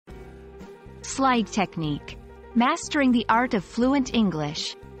Slide technique. Mastering the art of fluent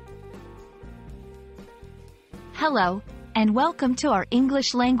English. Hello, and welcome to our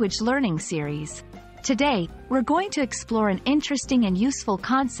English language learning series. Today, we're going to explore an interesting and useful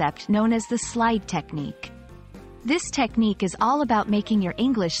concept known as the slide technique. This technique is all about making your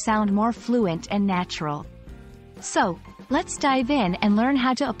English sound more fluent and natural. So, let's dive in and learn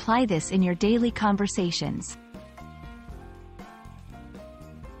how to apply this in your daily conversations.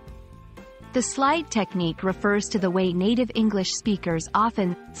 The slide technique refers to the way native English speakers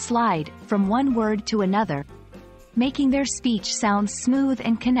often slide from one word to another, making their speech sound smooth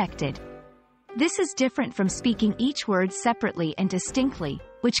and connected. This is different from speaking each word separately and distinctly,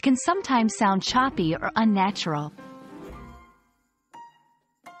 which can sometimes sound choppy or unnatural.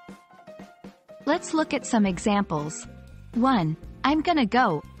 Let's look at some examples. 1. I'm gonna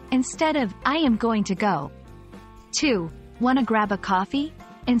go, instead of I am going to go. 2. Wanna grab a coffee,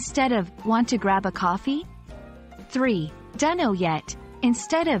 instead of want to grab a coffee? 3. Dunno yet,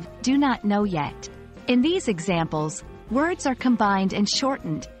 instead of do not know yet. In these examples, words are combined and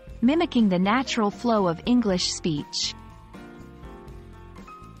shortened, mimicking the natural flow of English speech.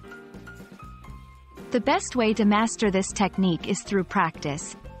 The best way to master this technique is through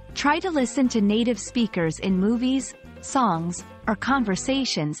practice. Try to listen to native speakers in movies, songs, or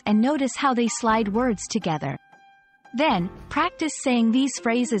conversations and notice how they slide words together. Then, practice saying these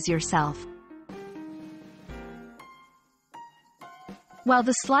phrases yourself. While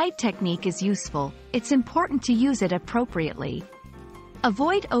the slide technique is useful, it's important to use it appropriately.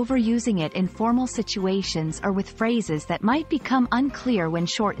 Avoid overusing it in formal situations or with phrases that might become unclear when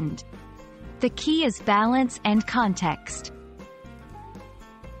shortened. The key is balance and context.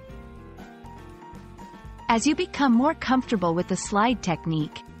 As you become more comfortable with the slide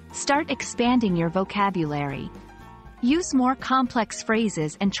technique, start expanding your vocabulary. Use more complex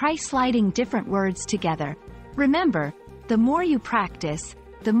phrases and try sliding different words together. Remember, the more you practice,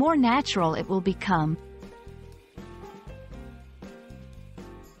 the more natural it will become.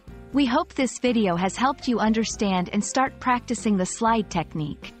 We hope this video has helped you understand and start practicing the slide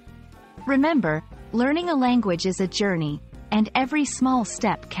technique. Remember, learning a language is a journey, and every small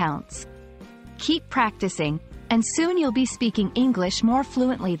step counts. Keep practicing, and soon you'll be speaking English more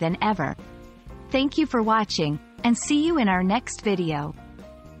fluently than ever. Thank you for watching, and see you in our next video.